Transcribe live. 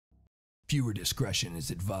Viewer discretion is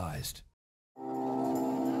advised.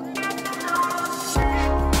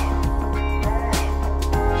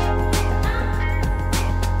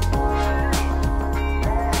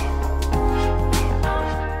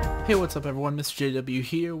 Hey, what's up everyone, Mr. JW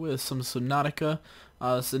here with some Subnautica.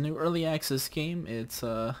 It's a new early access game. It's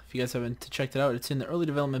if you guys haven't checked it out, it's in the early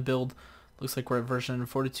development build. Looks like we're at version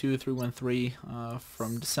 42.313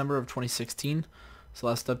 from December of 2016. It's the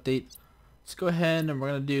last update. Let's go ahead and we're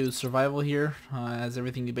going to do survival here, as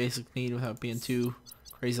everything you basically need without being too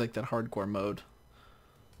crazy like that hardcore mode.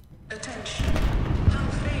 Attention.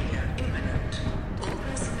 Hull failure imminent. All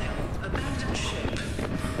personnel abandon ship.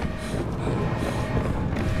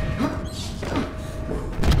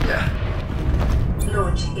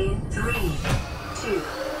 Launch in 3, 2,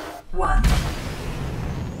 1.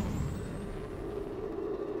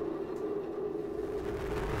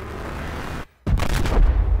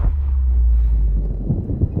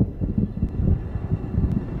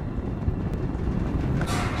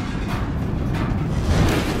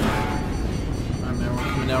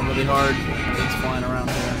 Down really hard. It's flying around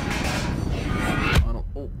here.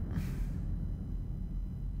 Oh.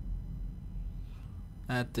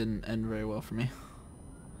 That didn't end very well for me.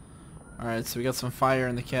 Alright, so we got some fire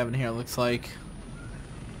in the cabin here, it looks like.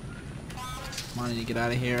 Come on, I need to get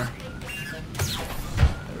out of here.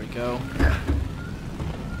 There we go.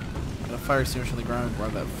 Got a fire extinguisher on the ground.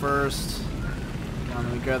 Grab that first. Come on,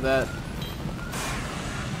 let me grab that.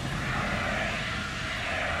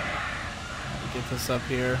 Get this up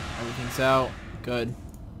here. Everything's out. Good.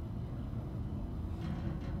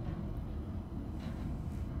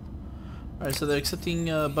 Alright, so they're accepting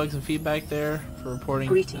bugs and feedback there for reporting.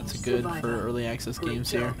 Greetings, That's good survivor. for early access games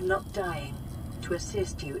here. Not dying. To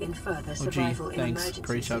assist you in further Oh gee, survival in thanks. emergency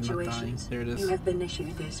Great job not dying. situations, There it is. you have been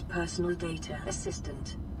issued this personal data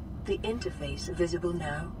assistant. The interface visible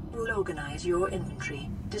now will organize your inventory,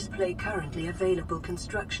 display currently available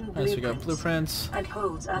construction Alright, so we got blueprints, blueprints, and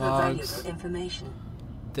holds other logs, valuable information.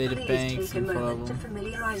 data Please banks, take a info moment to level.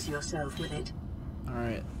 familiarize yourself with it.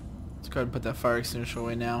 Alright, let's go ahead and put that fire extinguisher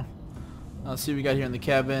away now. Let's see what we got here in the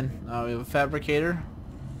cabin. We have a fabricator,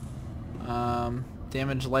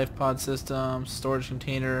 damaged life pod system, storage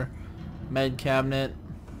container, med cabinet.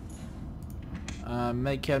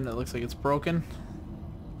 Med cabinet looks like it's broken.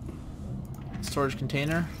 Storage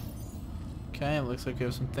container. Okay, it looks like we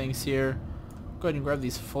have some things here. Go ahead and grab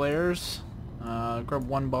these flares. Grab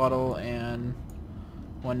one bottle and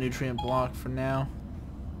one nutrient block for now.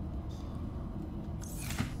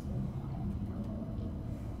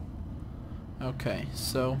 Okay,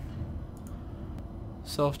 so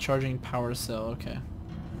self-charging power cell. Okay,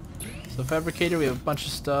 so fabricator, we have a bunch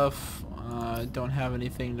of stuff. Don't have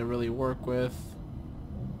anything to really work with.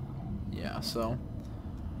 Yeah, so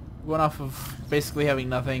going off of basically having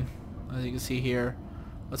nothing, as you can see here.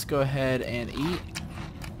 Let's go ahead and eat.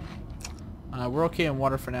 We're okay in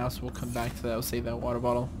water for now, so we'll come back to that. We'll save that water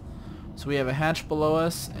bottle. So we have a hatch below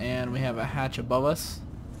us and we have a hatch above us.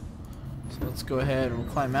 So let's go ahead and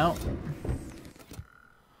we'll climb out.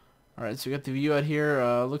 Alright, so we got the view out here.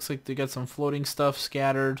 Looks like they got some floating stuff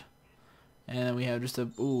scattered. And we have just a...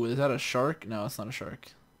 Ooh, is that a shark? No, it's not a shark.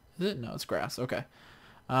 Is it? No, it's grass. Okay.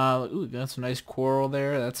 Ooh, got some nice coral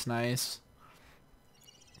there. That's nice.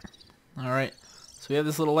 Alright, so we have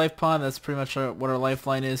this little life pod. That's pretty much what our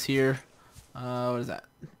lifeline is here. What is that?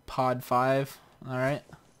 Pod 5. Alright.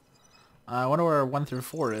 I wonder where 1 through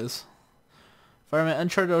 4 is. Environment,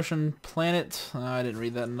 uncharted ocean, planet. I didn't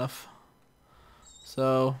read that enough.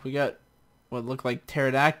 So we got what look like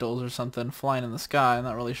pterodactyls or something flying in the sky. I'm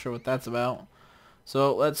not really sure what that's about.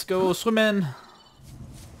 So let's go swimming.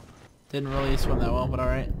 Didn't really swim that well, but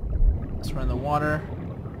alright. Let's run in the water.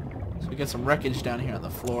 So we got some wreckage down here on the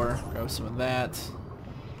floor. Grab some of that.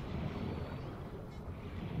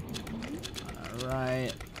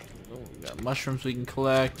 Alright. Oh, we got mushrooms we can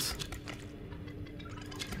collect.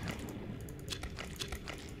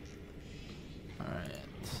 Alright.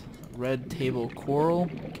 Red table coral.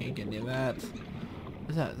 Can't get any of that. What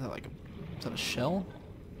is that? Is that like is that a shell?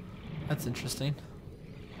 That's interesting.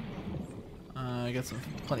 I got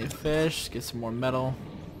plenty of fish. Get some more metal.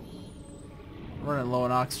 Running low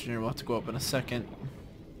on oxygen. We'll have to go up in a second.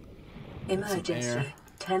 Emergency.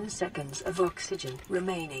 10 seconds of oxygen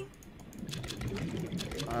remaining.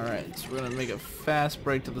 Alright, so we're gonna make a fast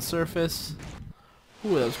break to the surface.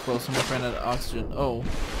 Ooh, that was close. Almost ran out of oxygen. Oh.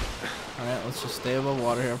 Alright, let's just stay above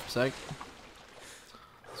water here for a sec.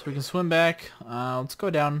 So we can swim back. Let's go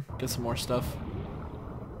down, get some more stuff.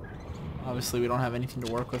 Obviously we don't have anything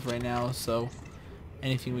to work with right now, so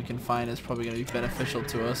anything we can find is probably going to be beneficial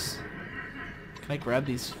to us. Can I grab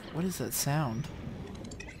these? What is that sound?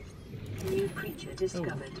 New creature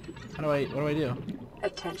discovered. What do I do?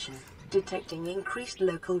 Attention. Detecting increased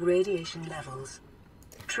local radiation levels.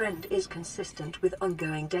 Trend is consistent with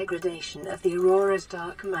ongoing degradation of the Aurora's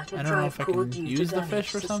dark matter I don't know drive if I core can due use to the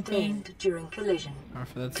fish damage or something. sustained during collision. Or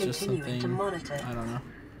if that's just Continuing to something... monitor. I don't know.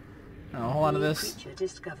 Hold on to New this. creature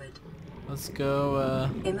discovered. Let's go,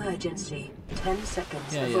 Emergency. 10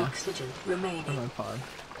 seconds of oxygen remaining. Where's my pod?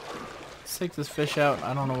 Let's take this fish out.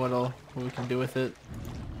 I don't know what we can do with it.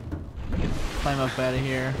 Climb up out of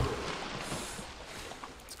here.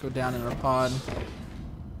 Let's go down in our pod.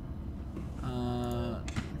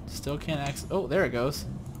 Still can't access... Oh, there it goes.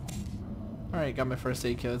 Alright, got my first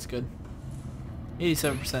aid kit. That's good.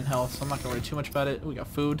 87% health, so I'm not going to worry too much about it. Ooh, we got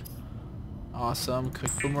food. Awesome.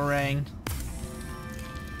 Cooked boomerang.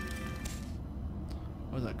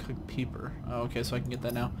 What was that? Cooked peeper. Oh, okay, so I can get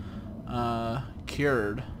that now.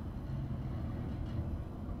 Cured.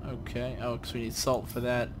 Okay. Oh, because we need salt for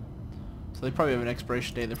that. So they probably have an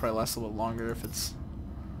expiration date. They probably last a little longer if it's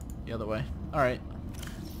the other way. Alright.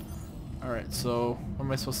 Alright, so what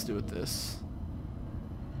am I supposed to do with this?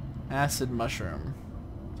 Acid mushroom.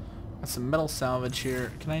 Got some metal salvage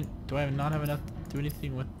here. Do I not have enough to do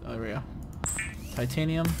anything with... Oh, there we go.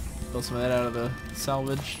 Titanium. Build some of that out of the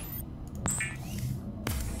salvage.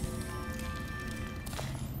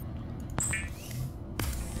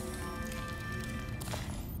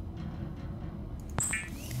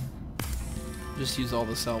 Just use all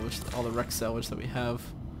the salvage, all the wreck salvage that we have.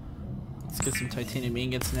 Let's get some titanium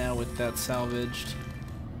ingots now with that salvaged.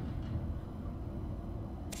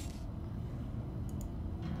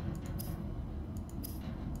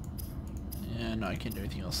 Yeah, no, I can't do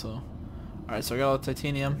anything else, so... Alright, so I got all the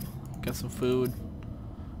titanium, got some food.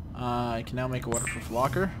 I can now make a waterproof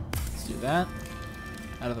locker. Let's do that.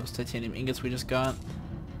 Out of those titanium ingots we just got.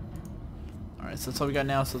 Alright, so that's all we got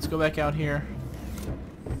now, so let's go back out here.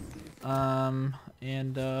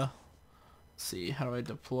 Let's see, how do I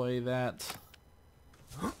deploy that?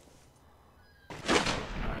 Alright,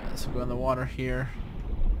 so go in the water here.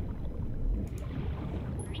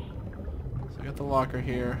 So I got the locker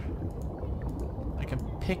here. I can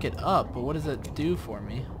pick it up, but what does that do for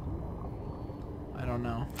me? I don't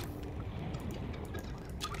know.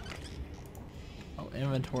 Oh,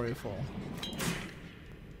 inventory full.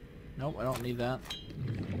 Nope, I don't need that.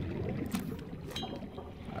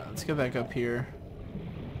 Alright, let's go back up here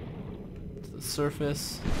to the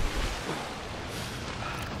surface.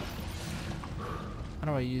 How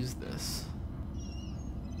do I use this?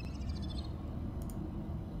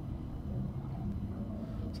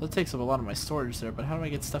 So that takes up a lot of my storage there, but how do I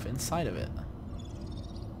get stuff inside of it?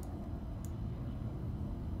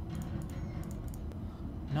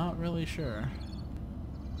 Not really sure.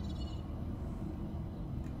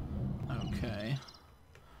 Okay.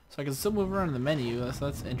 So I can still move around in the menu, so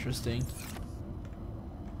that's interesting.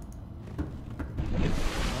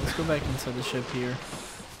 Let's go back inside the ship here.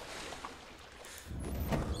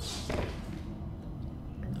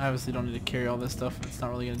 I obviously don't need to carry all this stuff. It's not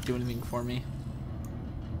really going to do anything for me.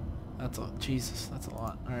 That's a... Jesus, that's a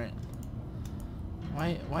lot. Alright.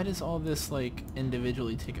 Why does all this, like,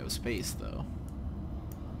 individually take up space, though?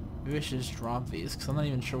 Maybe I should just drop these, because I'm not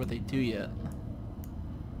even sure what they do yet.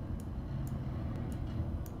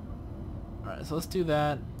 Alright, so let's do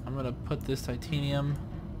that. I'm going to put this titanium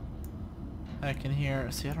back in here.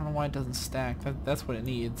 See, I don't know why it doesn't stack. That's what it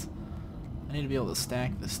needs. I need to be able to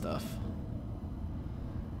stack this stuff.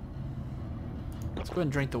 Let's go ahead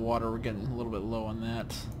and drink the water. We're getting a little bit low on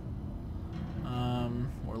that.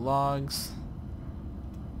 More logs.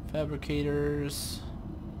 Fabricators.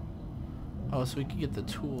 Oh, so we can get the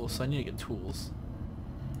tools. So I need to get tools.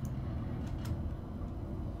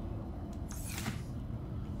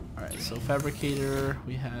 Alright, so fabricator,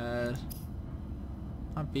 we had...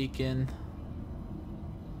 Not beacon.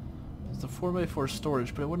 It's a 4x4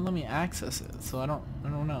 storage, but it wouldn't let me access it, so I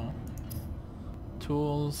don't know.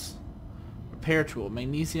 Tools. Repair tool.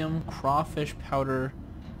 Magnesium, crawfish powder,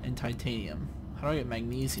 and titanium. How do I get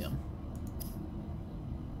magnesium?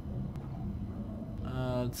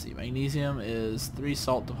 Let's see. Magnesium is 3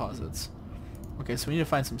 salt deposits. Okay, so we need to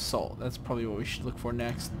find some salt. That's probably what we should look for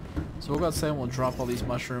next. So we'll go outside and we'll drop all these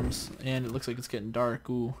mushrooms. And it looks like it's getting dark.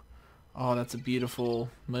 Ooh. Oh, that's a beautiful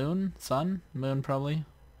moon? Sun? Moon, probably.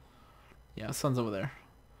 Yeah, sun's over there.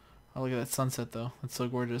 Oh, look at that sunset, though. That's so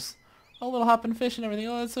gorgeous. Oh, little hopping fish and everything.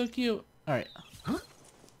 Oh, that's so cute. Alright.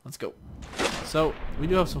 Let's go. So, we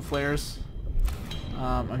do have some flares.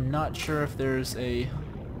 I'm not sure if there's a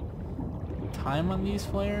time on these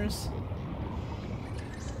flares.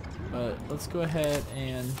 But let's go ahead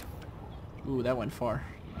and... Ooh, that went far.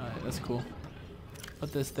 Alright, that's cool.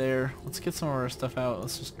 Put this there. Let's get some of our stuff out.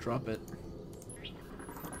 Let's just drop it.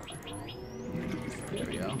 There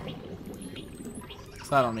we go.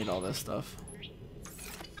 So I don't need all this stuff.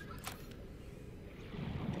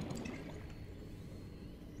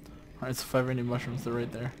 Alright, so if I ever need mushrooms, they're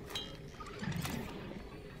right there.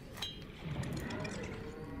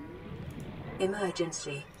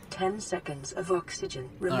 Emergency. 10 seconds of oxygen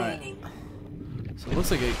remaining. Right. So it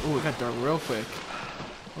looks like oh, it got dark real quick.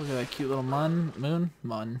 Look at that cute little moon.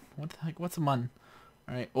 What the heck? What's a mun?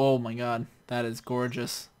 Alright. Oh my god. That is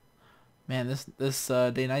gorgeous. Man, this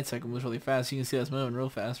day-night cycle moves really fast. You can see us moving real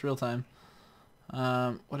fast, real time.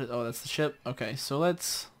 What is... Oh, that's the ship. Okay, so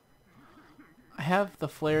let's... I have the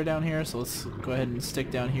flare down here, so let's go ahead and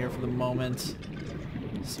stick down here for the moment.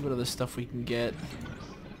 See what other stuff we can get.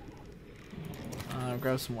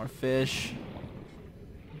 Grab some more fish.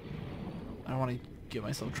 I don't want to get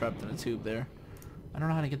myself trapped in a tube there. I don't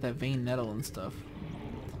know how to get that vein nettle and stuff.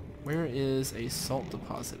 Where is a salt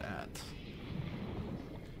deposit at?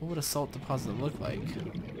 What would a salt deposit look like?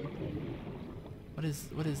 What is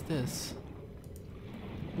this?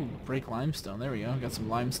 Ooh, break limestone. There we go. Got some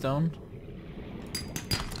limestone.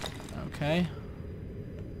 Okay.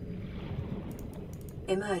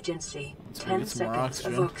 Emergency. 10 seconds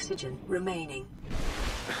of oxygen remaining.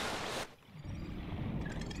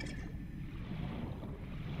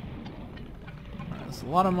 Alright, there's a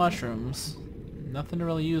lot of mushrooms. Nothing to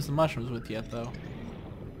really use the mushrooms with yet, though.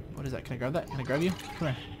 What is that? Can I grab that? Can I grab you? Come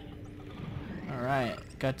here. Alright,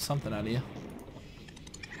 got something out of you.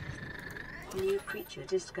 New creature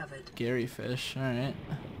discovered. Gary fish. Alright.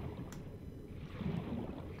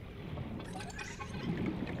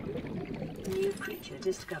 New creature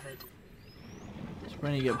discovered. We're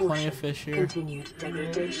gonna get plenty of fish here. Continued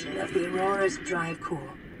degradation of the Aurora's drive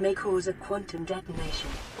core may cause a quantum detonation.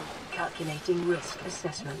 Calculating risk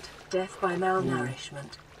assessment. Death by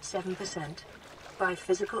malnourishment, 7%. By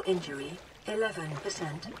physical injury,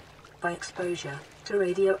 11%. By exposure to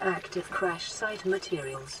radioactive crash site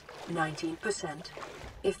materials, 19%.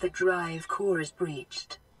 If the drive core is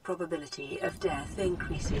breached, probability of death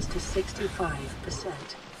increases to 65%.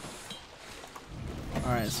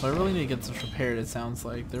 Alright, so I really need to get this repaired, it sounds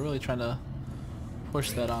like. They're really trying to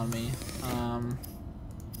push that on me. Well,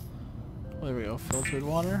 there we go. Filtered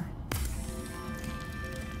water.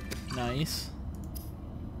 Nice.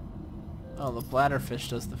 Oh, the bladderfish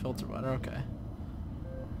does the filtered water. Okay.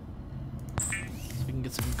 So we can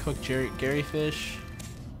get some cooked Gary fish.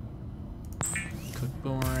 Cooked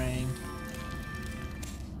boomerang.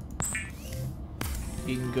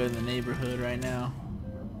 Eating good in the neighborhood right now.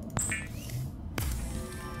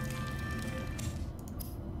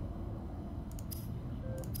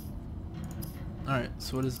 Alright,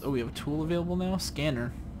 so what is... Oh, we have a tool available now?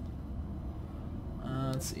 Scanner.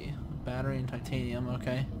 Let's see. Battery and titanium,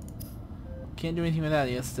 okay. Can't do anything with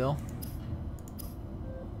that yet still.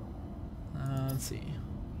 Let's see.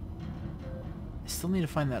 I still need to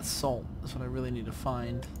find that salt. That's what I really need to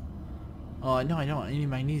find. Oh, no, I don't. I need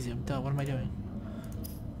magnesium. Duh, what am I doing?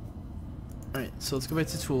 Alright, so let's go back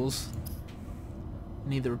to tools. I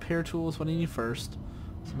need the repair tools. What do I need first?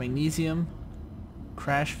 So magnesium,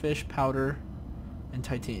 crash fish powder, and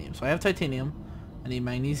titanium. So I have titanium. I need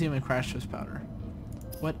magnesium and crash fish powder.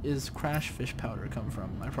 What is crash fish powder come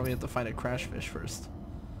from? I probably have to find a crash fish first.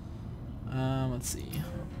 Let's see.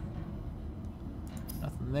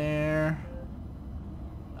 Nothing there.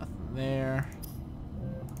 Nothing there.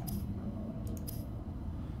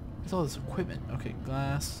 Where's all this equipment? Okay,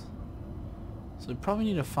 glass. So we probably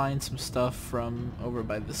need to find some stuff from over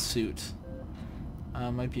by the suit.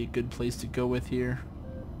 Might be a good place to go with here.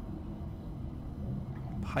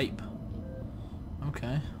 Pipe.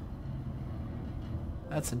 Okay.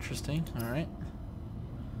 That's interesting. Alright.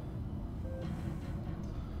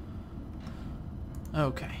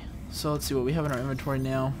 Okay. So let's see what we have in our inventory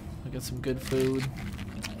now. We got some good food.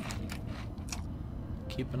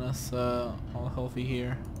 Keeping us all healthy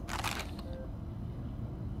here.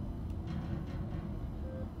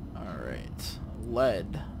 Alright.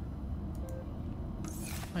 Lead.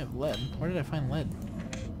 I have lead. Where did I find lead?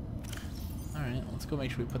 Alright, let's go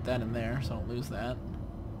make sure we put that in there so I don't lose that.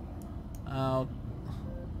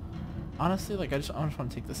 Honestly, like I just want to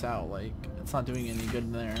take this out. Like, it's not doing any good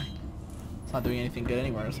in there. It's not doing anything good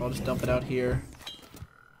anywhere, so I'll just dump it out here.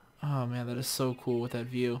 Oh man, that is so cool with that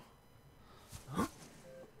view.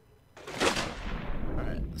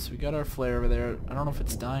 Alright, so we got our flare over there. I don't know if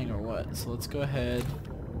it's dying or what, so let's go ahead.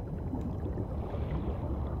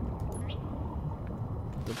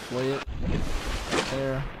 Deploy it. Right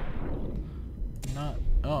there. Not...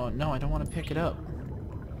 Oh, no, I don't want to pick it up.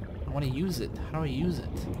 I want to use it. How do I use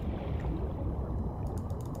it?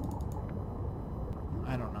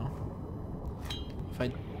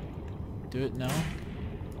 if I do it? No?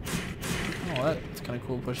 Oh, that's kind of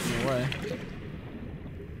cool pushing me away.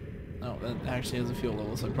 No, that actually has a fuel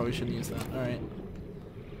level, so I probably shouldn't use that. Alright.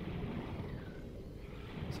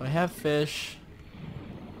 So I have fish.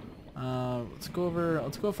 Let's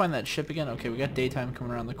go find that ship again. Okay, we got daytime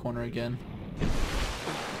coming around the corner again.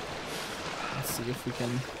 Let's see if we can...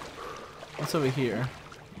 What's over here?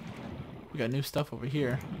 We got new stuff over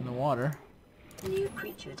here in the water. New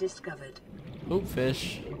creature discovered. Oop,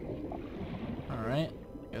 fish. Alright.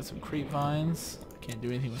 Got some creep vines. Can't do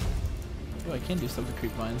anything with... Oh, I can do stuff with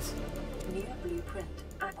creep vines. New blueprint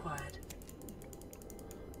acquired.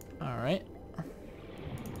 Alright.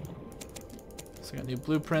 So I got new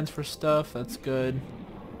blueprints for stuff. That's good.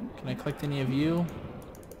 Can I collect any of you?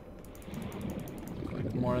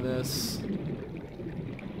 Collect more of this.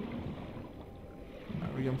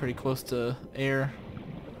 Alright, we're getting pretty close to air.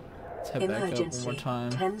 Let's head back up one more time.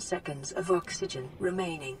 10 seconds of oxygen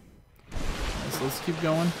remaining. Alright, so let's keep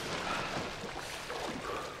going.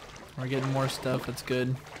 We're getting more stuff. That's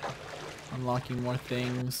good. Unlocking more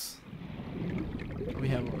things. What do we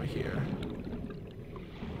have over here?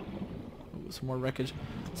 Ooh, some more wreckage.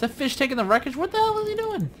 Is that fish taking the wreckage? What the hell is he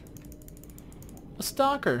doing? A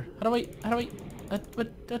stalker. How do I? What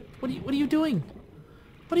are you doing?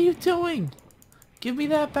 What are you doing? Give me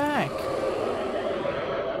that back.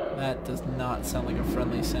 That does not sound like a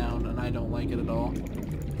friendly sound, and I don't like it at all.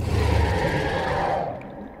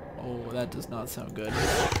 Oh, that does not sound good.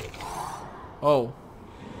 Oh.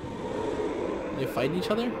 Are they fighting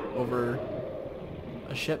each other over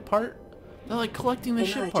a ship part? They're like collecting the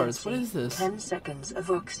ship parts. What is this? 10 seconds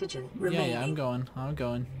of oxygen remaining. Yeah, I'm going.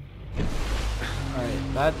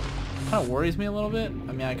 Alright, that kind of worries me a little bit.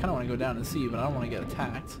 I mean, I kind of want to go down and see, but I don't want to get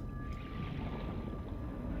attacked.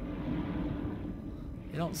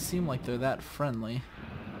 They don't seem like they're that friendly.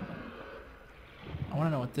 I want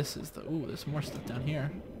to know what this is, though. Ooh, there's more stuff down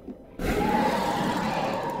here.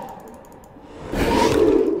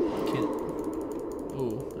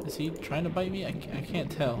 Is he trying to bite me? I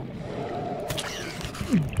can't tell.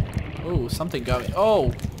 Oh, something got me.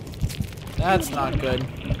 Oh! That's not good.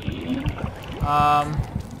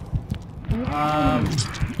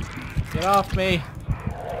 Get off me!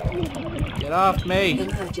 Get off me!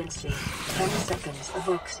 Emergency. 10 seconds of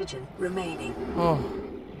oxygen remaining. Oh.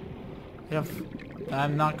 Yep.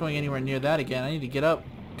 I'm not going anywhere near that again. I need to get up.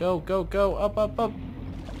 Go, go, go. Up, up, up.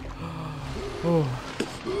 Oh.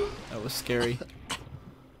 That was scary.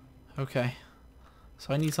 Okay.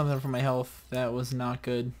 So I need something for my health. That was not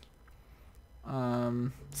good.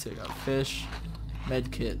 Let's see, I got fish.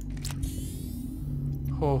 Med kit.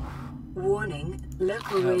 Oh. Warning,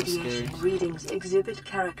 local radiation readings exhibit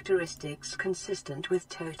characteristics consistent with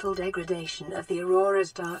total degradation of the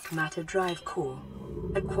Aurora's dark matter drive core.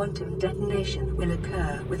 A quantum detonation will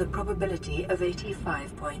occur with a probability of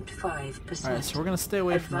 85.5%. Alright, so we're going to stay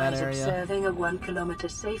away from that area. Observing a 1 kilometer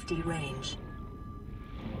safety range.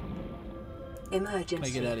 Emergency. Can I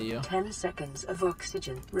get out of you? 10 seconds of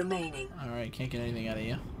oxygen remaining. Alright, can't get anything out of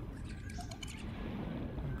you.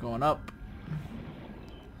 I'm going up.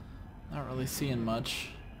 Not really seeing much.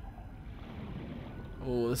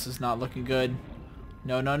 Oh, this is not looking good.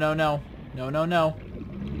 No, no, no, no. No, no, no.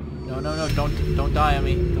 No, no, no. Don't die on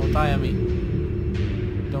me. Don't die on me.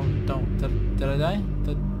 Don't. Did I die?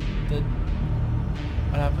 Did...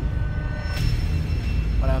 What happened?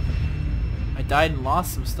 What happened? I died and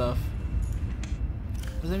lost some stuff.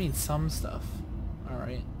 What does that mean, some stuff?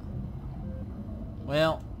 Alright.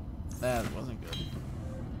 Well, that wasn't good.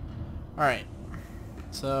 Alright.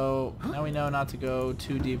 So, now we know not to go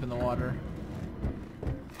too deep in the water.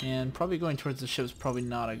 And probably going towards the ship is probably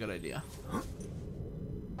not a good idea.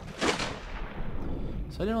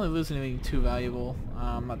 So I didn't really lose anything too valuable.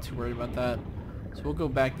 I'm not too worried about that. So we'll go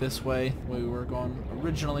back this way, where we were going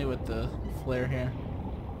originally with the flare here.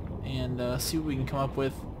 And see what we can come up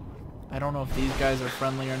with. I don't know if these guys are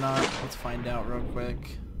friendly or not. Let's find out real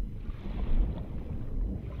quick.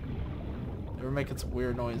 They were making some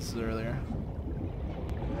weird noises earlier.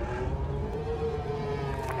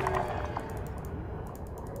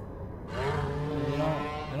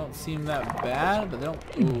 They don't seem that bad, but they don't...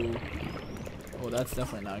 Ooh. Oh, that's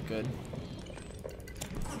definitely not good.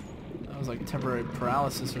 That was like temporary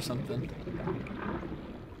paralysis or something.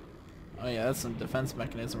 Oh yeah, that's some defense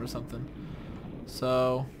mechanism or something.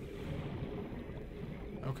 So...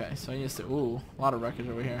 Okay, so I need to... Ooh, a lot of wreckage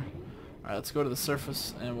over here. Alright, let's go to the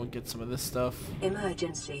surface and we'll get some of this stuff.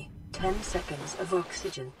 Emergency. 10 seconds of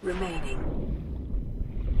oxygen remaining.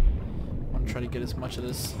 I want to try to get as much of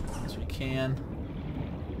this as we can.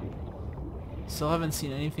 Still haven't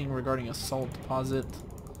seen anything regarding a salt deposit.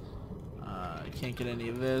 can't get any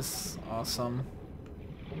of this. Awesome.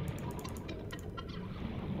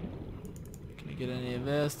 Can I get any of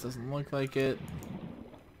this? Doesn't look like it.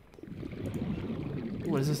 Ooh,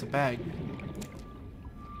 what is this? A bag?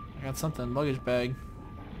 I got something. Luggage bag.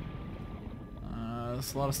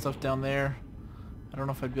 There's a lot of stuff down there. I don't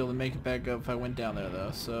know if I'd be able to make it back up if I went down there though,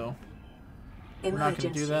 so we're not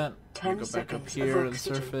going to do that. I'm going to go back up here to the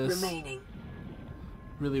surface.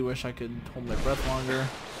 Really wish I could hold my breath longer.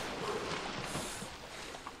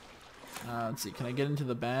 Let's see, can I get into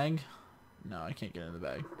the bag? No, I can't get into the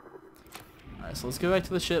bag. Alright, so let's go back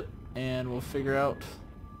to the ship and we'll figure out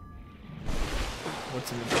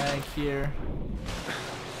what's in the bag here.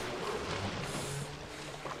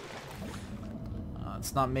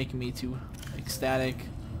 It's not making me too ecstatic.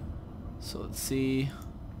 So let's see.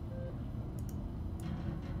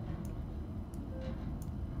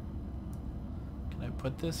 Can I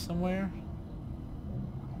put this somewhere?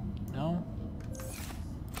 No?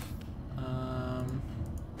 Oh,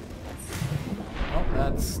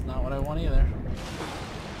 that's not what I want either.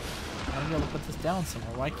 I gotta be able to put this down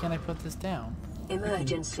somewhere. Why can't I put this down?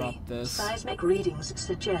 Emergency. Drop this. Seismic readings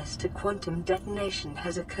suggest a quantum detonation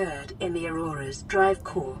has occurred in the Aurora's drive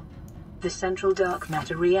core. The central dark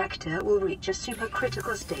matter reactor will reach a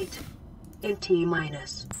supercritical state in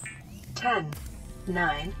T-minus 10,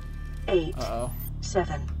 9, 8,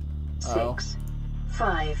 7, 6,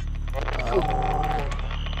 5, 4,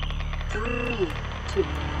 3, 2.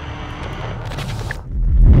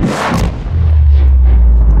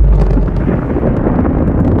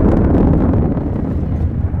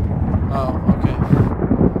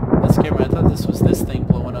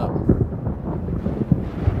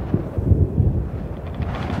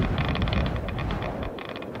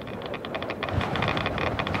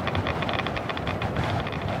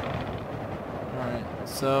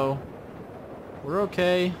 So, we're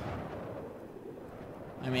okay.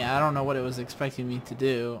 I mean, I don't know what it was expecting me to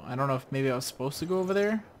do. I don't know if maybe I was supposed to go over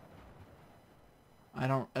there. I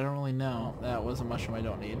don't really know. That was a mushroom I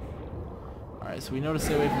don't need. Alright, so we know to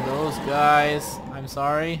stay away from those guys. I'm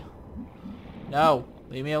sorry. No,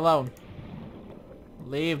 leave me alone.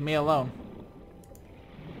 Leave me alone.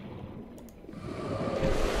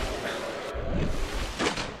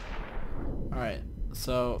 Alright,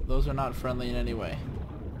 so those are not friendly in any way.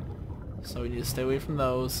 So we need to stay away from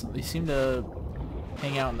those. They seem to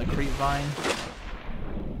hang out in the creep vine.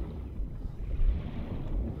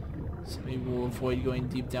 So maybe we'll avoid going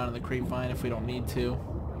deep down in the creep vine if we don't need to.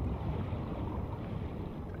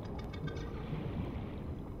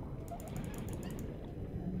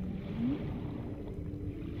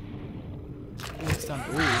 What's down?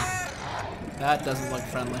 Ooh, that doesn't look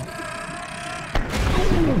friendly.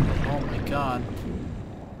 Oh my god.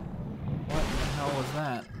 What in the hell was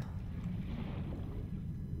that?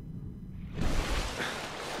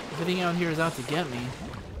 Everything out here is out to get me.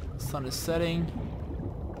 The sun is setting.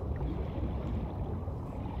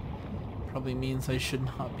 Probably means I should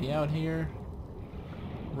not be out here.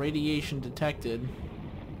 Radiation detected.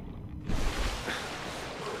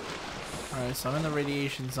 Alright, so I'm in the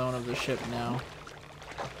radiation zone of the ship now.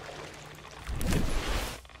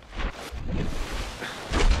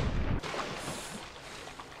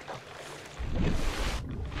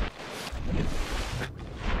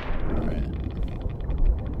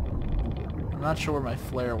 I'm not sure where my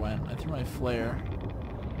flare went. I threw my flare.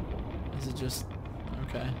 Is it just...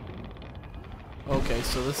 okay. Okay,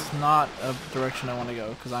 so this is not a direction I want to go,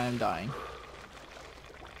 because I am dying.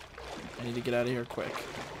 I need to get out of here quick.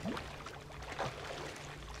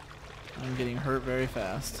 I'm getting hurt very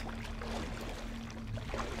fast.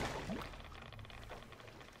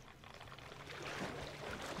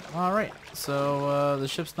 Alright, so the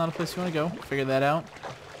ship's not a place you want to go. Figured that out.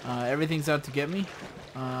 Everything's out to get me.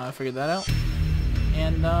 I figured that out.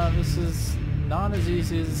 And this is not as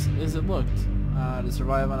easy as it looked to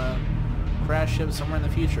survive on a crash ship somewhere in the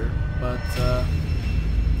future. But I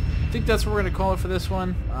think that's what we're going to call it for this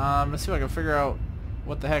one. Let's see if I can figure out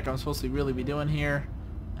what the heck I'm supposed to really be doing here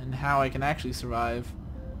and how I can actually survive.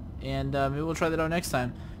 And maybe we'll try that out next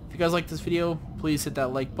time. If you guys like this video, please hit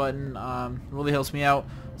that like button. It really helps me out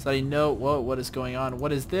so that I know what is going on.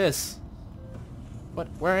 What is this?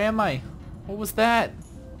 Where am I? What was that?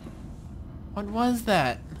 What was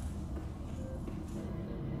that?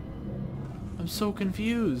 I'm so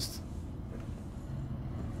confused.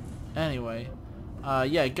 Anyway,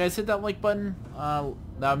 yeah, guys, hit that like button.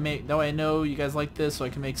 That way I know you guys like this, so I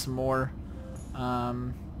can make some more.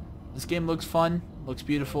 This game looks fun, looks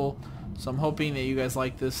beautiful, so I'm hoping that you guys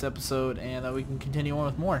like this episode and that we can continue on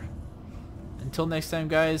with more. Until next time,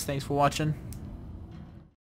 guys, thanks for watching.